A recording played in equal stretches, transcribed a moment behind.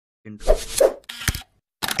Intro.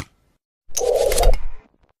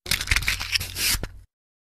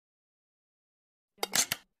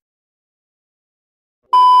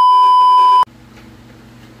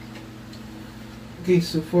 Okay,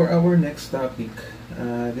 so for our next topic,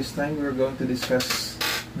 this time we're going to discuss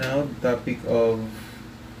now the topic of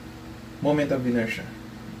moment of inertia.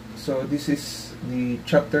 So this is the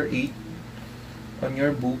chapter 8 on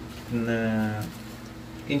your book na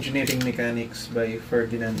Engineering Mechanics by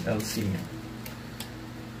Ferdinand L. Senior.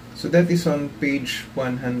 So that is on page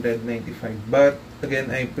 195. But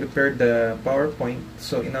again, I prepared the PowerPoint,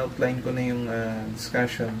 so in-outline ko na yung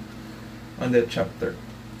discussion on that chapter.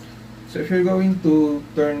 So if you're going to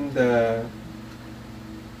turn the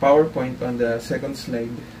PowerPoint on the second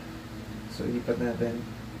slide, so ilipat natin.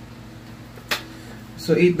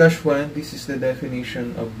 So 8-1, this is the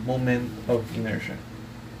definition of moment of inertia.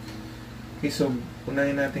 Okay, so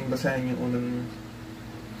unahin natin basahin yung unang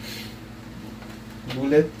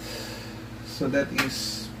bullet. So that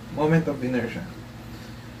is moment of inertia.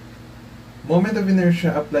 Moment of inertia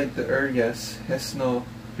applied to areas has no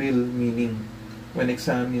real meaning when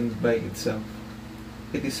examined by itself.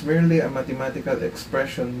 It is merely a mathematical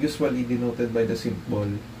expression usually denoted by the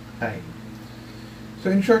symbol I. So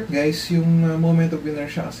in short guys, yung moment of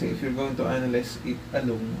inertia kasi, if you're going to analyze it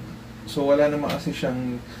alone, so wala naman kasi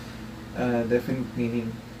siyang definite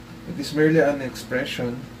meaning. It is merely an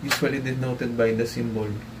expression usually denoted by the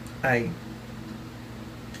symbol I.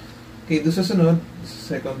 Okay, doon sa sunod,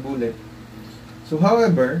 second bullet. So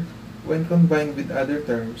however, when combined with other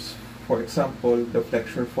terms, for example, the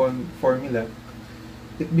flexure formula,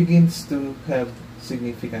 it begins to have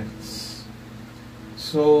significance.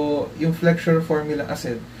 So, yung flexure formula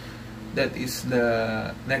kasi, that is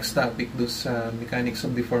the next topic do sa mechanics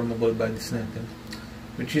of deformable bodies natin,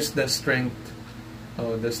 which is the strength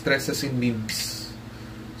or the stresses in beams.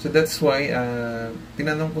 So, that's why,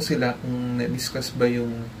 tinanong ko sila kung na-discuss ba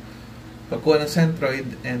yung pagkuha ng centroid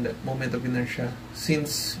and moment of inertia,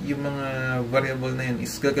 since yung mga variable na yun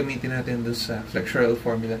is gagamitin natin doon sa flexural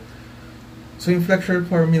formula. So yung flexural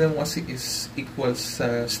formula mo kasi is equals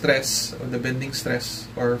sa stress or the bending stress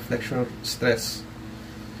or flexural stress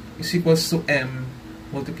is equals to M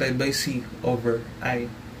multiplied by C over I.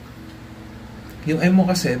 Yung M mo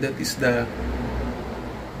kasi, that is the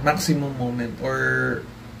maximum moment or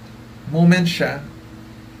moment siya.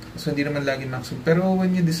 So, hindi naman lagi maximum. Pero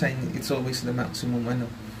when you design, it's always the maximum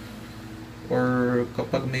or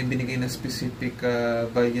kapag may binigay na specific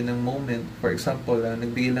value ng moment, for example,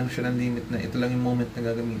 nagbigay lang siya ng limit na ito lang yung moment na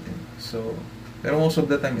gagamitin. So, pero most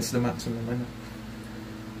of the time, it's the maximum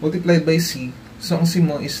multiplied by C. So, ang C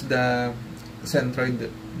mo is the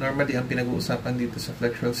centroid. Normally, ang pinag-uusapan dito sa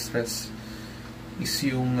flexural stress is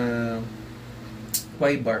yung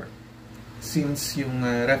Y bar. Since yung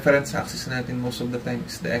reference axis natin most of the time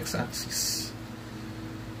is the x-axis.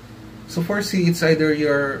 So for C, it's either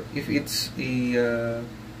if it's a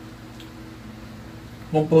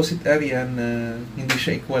composite area na hindi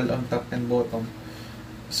siya equal on top and bottom.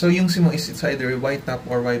 So yung C mo is it's either Y top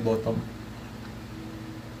or Y bottom.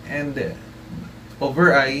 And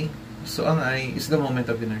over I, so ang I is the moment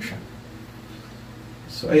of inertia.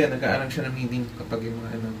 So ayan, nag-aaral siya ng meaning kapag yung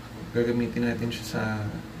mga gagamitin natin siya sa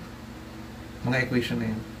mga equation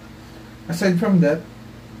na yun. Aside from that,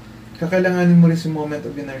 kakailanganin mo rin si moment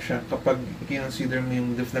of inertia kapag i-consider mo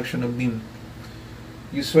yung deflection of beam.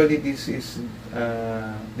 Usually, this is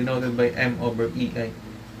denoted by M over EI.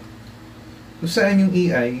 Kung saan yung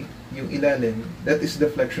EI, yung ilalim, that is the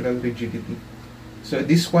flexural rigidity. So,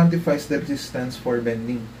 this quantifies the resistance for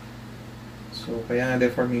bending. So, kaya nga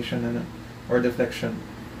deformation or deflection.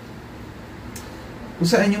 Kung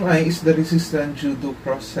saan yung I is the resistance due to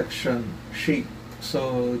cross-section shape.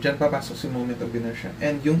 So, dyan papasok si moment of inertia.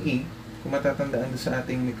 And yung E, kung matatandaan sa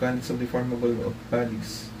ating mechanics of deformable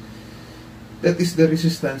bodies, that is the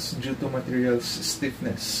resistance due to material's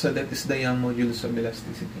stiffness. So, that is the Young modulus of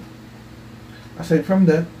elasticity. Aside from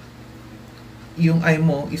that, yung I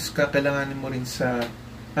mo is kakailanganin mo rin sa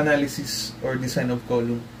analysis or design of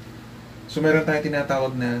column. So, meron tayong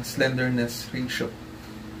tinatawag na slenderness ratio,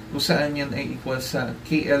 kung saan yan ay equal sa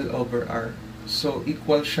KL over R. So,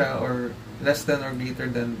 equal siya or less than or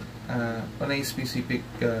greater than on a specific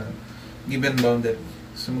given boundary.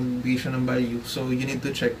 So, magbibigay siya ng value. So, you need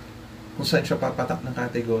to check kung saan siya papatak ng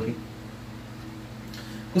category.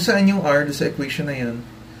 Kung saan yung R sa equation na yan,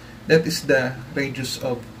 that is the radius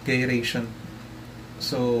of gyration.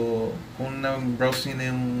 So, kung na-browse nyo na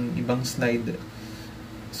yung ibang slide,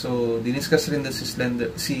 so, diniscuss rin na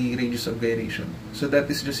si radius of gyration. So, that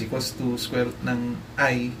is just equals to square root ng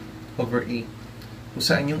I over A. Kung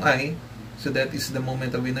saan yung I, So that is the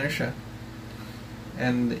moment of inertia.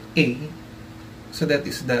 And A, so that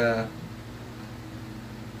is the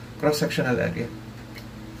cross-sectional area.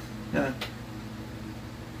 Yan.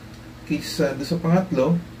 Okay, sa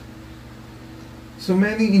pangatlo, so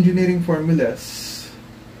many engineering formulas,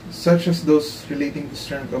 such as those relating to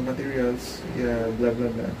strength of materials, blah blah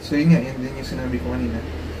blah. So yun nga, yun din yung sinabi ko kanina,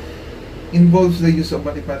 involves the use of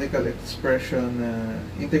mathematical expression,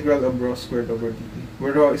 integral of rho squared over dt,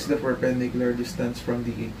 where rho is the perpendicular distance from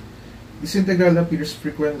the A. This integral appears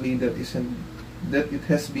frequently that it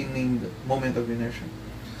has been named moment of inertia.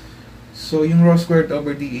 So, yung rho squared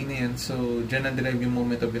over dA na yan, so, dyan na-derive yung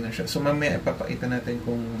moment of inertia. So, mamaya ipapakita natin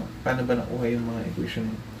kung paano ba nakuha yung mga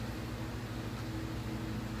equation yun.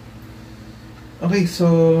 Okay, so,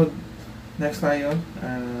 next tayo,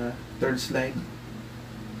 third slide.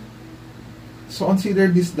 So,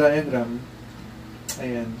 consider this diagram.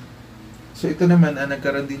 Ayan. So, ito naman,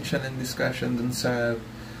 nagkaroon din siya ng discussion dun sa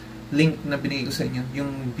link na binigay ko sa inyo,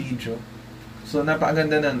 yung video. So,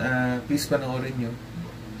 napakaganda nun. Please panoorin nyo.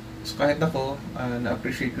 So, kahit ako,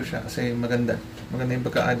 na-appreciate ko siya kasi maganda. Maganda yung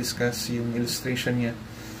pagka-discuss, yung illustration niya.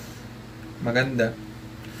 Maganda.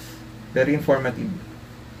 Very informative.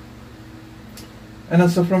 And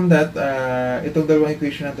also from that, itong dalawang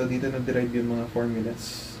equation na to, dito na-derive yung mga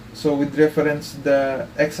formulas. So, with reference the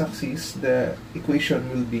x-axis, the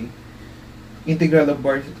equation will be integral of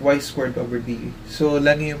y squared over dA. So,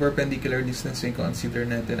 lagi yung perpendicular distance yung consider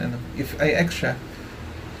natin. If I x siya,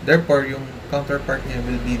 therefore, yung counterpart niya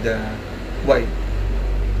will be the y.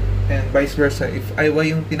 And vice versa. If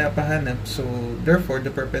iy yung pinapahanap, so therefore,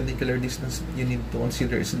 the perpendicular distance you need to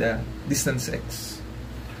consider is the distance x.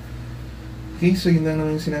 Okay, so yun lang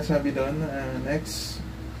naman yung sinasabi doon. Next,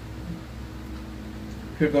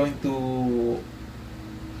 we're going to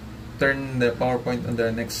turn the PowerPoint on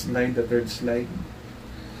the next slide, the third slide.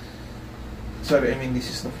 Sorry, I mean this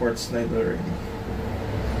is the fourth slide already.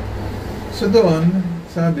 So doon,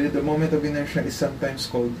 sabi, the moment of inertia is sometimes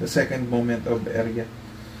called the second moment of area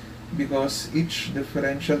because each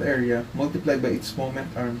differential area multiplied by its moment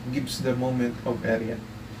arm gives the moment of area.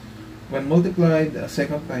 When multiplied a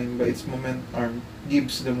second time by its moment arm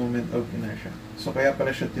gives the moment of inertia. So kaya pala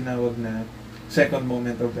siya tinawag na second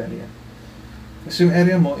moment of area. Kasi yung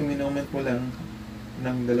area mo, iminoment mo lang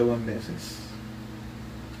ng 2 beses.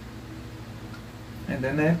 And the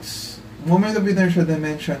next, moment of inertia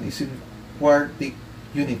dimension is in quartic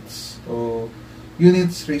units. O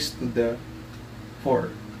units raised to the 4.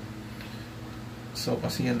 So,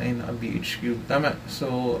 kasi yan ay naka-BH cube. Tama.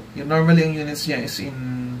 So, normally ang units niya is in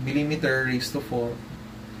millimeter raised to 4,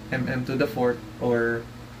 mm to the 4th, or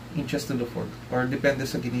inches to the 4th. Or depende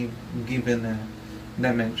sa given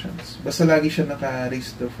dimensions. Basta lagi siya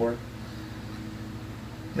naka-raised to 4.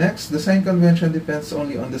 Next, the sign convention depends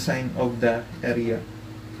only on the sign of the area.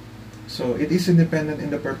 So, it is independent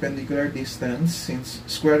in the perpendicular distance since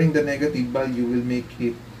squaring the negative value will make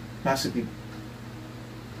it positive.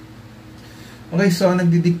 Okay, so ang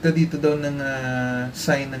nagdidikta dito daw ng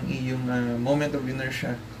sign ng iyong moment of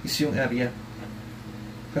inertia is yung area.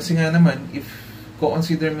 Kasi nga naman, if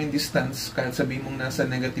consider mo yung distance, kahit sabihin mong nasa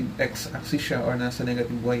negative x-axis siya or nasa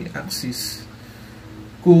negative y-axis,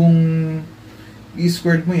 kung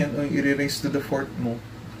i-squared mo yan o i-raise to the 4th mo,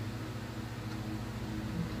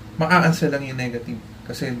 maka-cancel lang yung negative.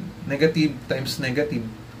 Kasi negative times negative,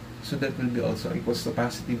 so that will be also equals to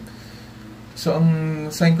positive. So,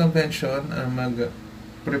 ang sign convention,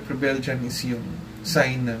 mag-prevail dyan is yung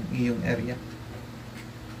sign ng iyong area.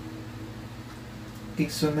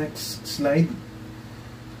 Okay, so next slide.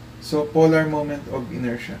 So, polar moment of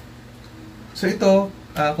inertia. So, ito,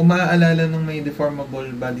 kung maaalala nung may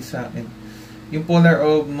deformable body sa akin, yung polar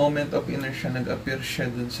moment of inertia, nag-appear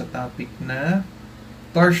siya dun sa topic na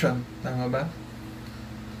torsion. Tama ba?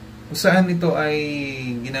 Kung saan ito ay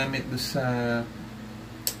ginamit dun sa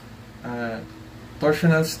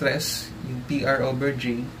torsional stress, yung TR over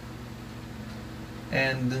J,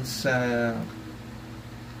 and dun sa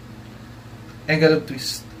angle of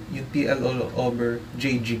twist, yung TL over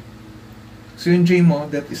JG. So yung J mo,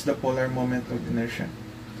 that is the polar moment of inertia.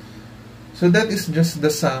 So that is just the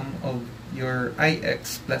sum of your IX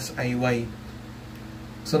plus IY.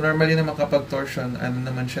 So normally naman kapag torsion, ano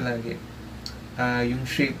naman siya lagi? Yung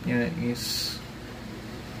shape niya is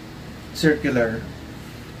circular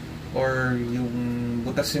or yung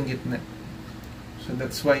butas yung gitna. So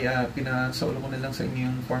that's why pinasaulo ko na lang sa inyo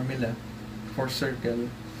yung formula for circle.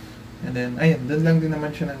 And then, ayun, doon lang din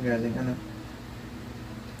naman siya nanggaling.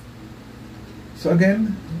 So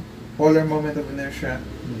again, polar moment of inertia,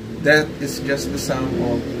 that is just the sum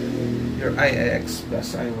of your IX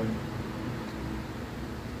plus IY.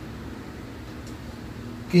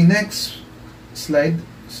 Okay, next slide.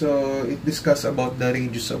 So, it discuss about the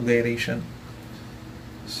radius of gyration.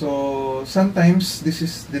 So, sometimes, this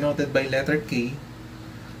is denoted by letter K.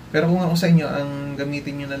 Pero kung ako sa inyo, ang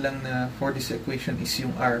gamitin nyo na lang na for this equation is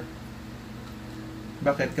yung R.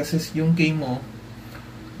 Bakit? Kasi yung K mo,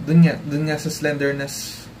 dun nga sa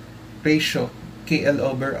slenderness ratio, KL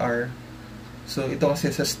over R. So, ito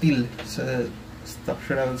kasi sa steel, sa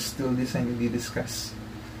structural steel design, i-discuss.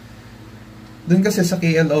 Dun kasi sa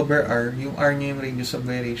KL over R, yung R niya yung radius of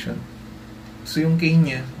gyration. So, yung K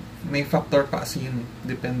niya, may factor pa kasi yun.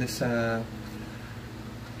 Depende sa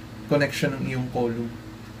connection ng iyong column.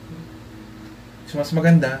 So, mas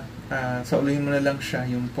maganda, sauluhin mo na lang siya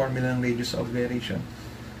yung formula ng radius of gyration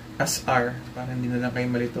as R, para hindi na lang kayo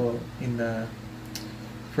malito in the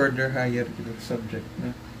further higher subject.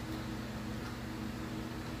 No?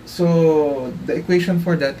 So, the equation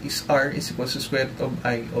for that is R is equal to square root of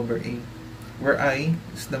I over A, where I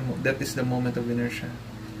is that is the moment of inertia,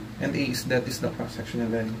 and A is the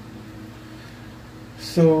cross-sectional area.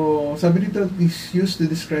 So, sabi dito, is used to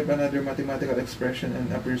describe another mathematical expression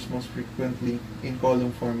and appears most frequently in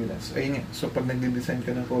column formulas. Ayun nga. So, pag nag-design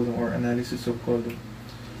ka ng column or analysis of column,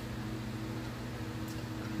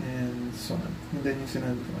 and so on. And then yung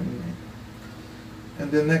sinabi ko kanina. And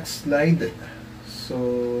the next slide,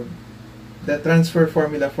 so, the transfer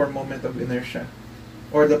formula for moment of inertia,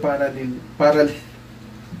 or the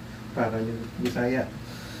Bisaya,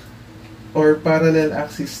 or parallel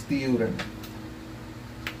axis theorem.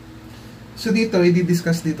 So dito,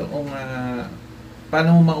 i-discuss dito kung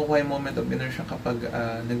paano mo makukuha yung moment of inertia kapag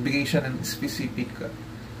nagbigay siya ng specific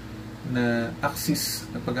na axis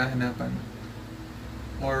na paghahanapan.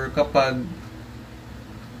 Or kapag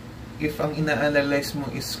if ang ina-analyze mo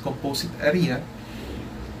is composite area,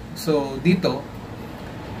 so dito,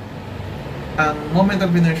 ang moment of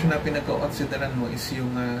inertia na pinag-consideran mo is yung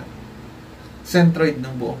centroid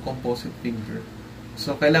ng buong composite figure.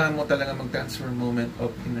 So, kailangan mo talaga mag-transfer moment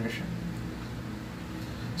of inertia.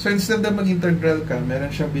 So, instead na mag-integral ka, meron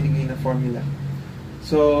siyang binigay na formula.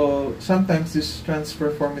 So, sometimes this transfer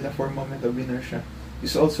formula for moment of inertia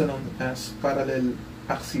is also known as parallel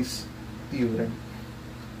axis theorem.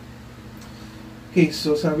 Okay,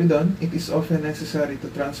 so sabi doon, it is often necessary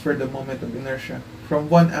to transfer the moment of inertia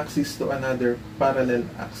from one axis to another parallel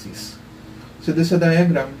axis. So, doon sa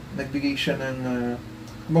diagram, nagbigay siya ng,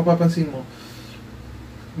 kung mapapansin mo,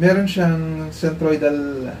 meron siyang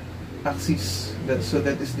centroidal axis, so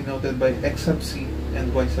that is denoted by x sub c and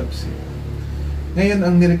y sub c. Ngayon,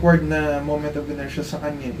 ang ni-required na moment of inertia sa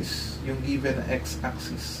kanya is yung given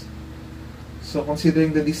x-axis. So,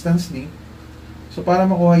 considering the distance d, so para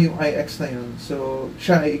makuha yung ix na yun, so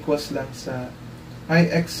siya ay equals lang sa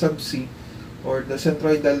ix sub c, or the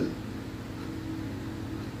centroidal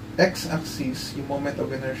x-axis, yung moment of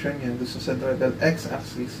inertia niya doon sa centroidal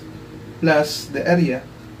x-axis, plus the area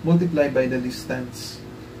multiplied by the distance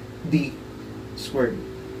d squared.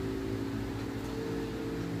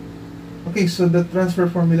 Okay, so the transfer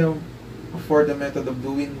formula for the method of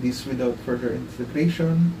doing this without further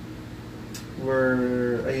integration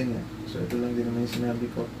were, ayun nga. So, ito lang din naman yung sinabi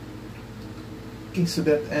ko. Okay, so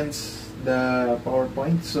that ends the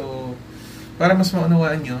PowerPoint. So, para mas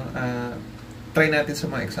maunawaan nyo, try natin sa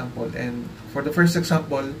mga example. And for the first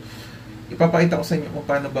example, ipapakita ko sa inyo kung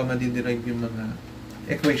paano ba madiderive yung mga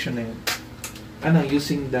equation na yun.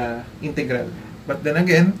 Using the integral. But then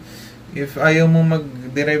again, if ayaw mo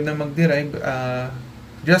mag-derive,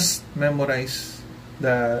 just memorize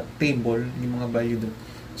the table, yung mga value doon.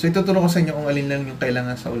 So, ituturo ko sa inyo kung alin lang yung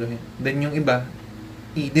kailangan sa uluhin. Then, yung iba,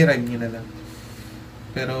 i-derive nyo na lang.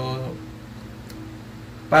 Pero,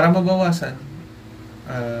 para mabawasan,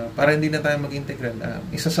 para hindi na tayo mag-integral,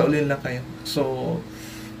 isasaulin lang kayo. So,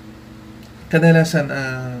 kadalasan,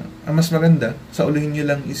 ang mas maganda, sauluhin nyo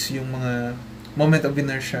lang is yung mga moment of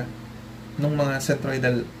inertia ng mga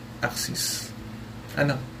centroidal axis.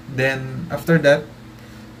 Then, after that,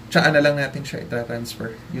 tsaka na lang natin siya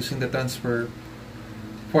i-transfer using the transfer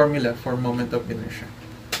formula for moment of inertia.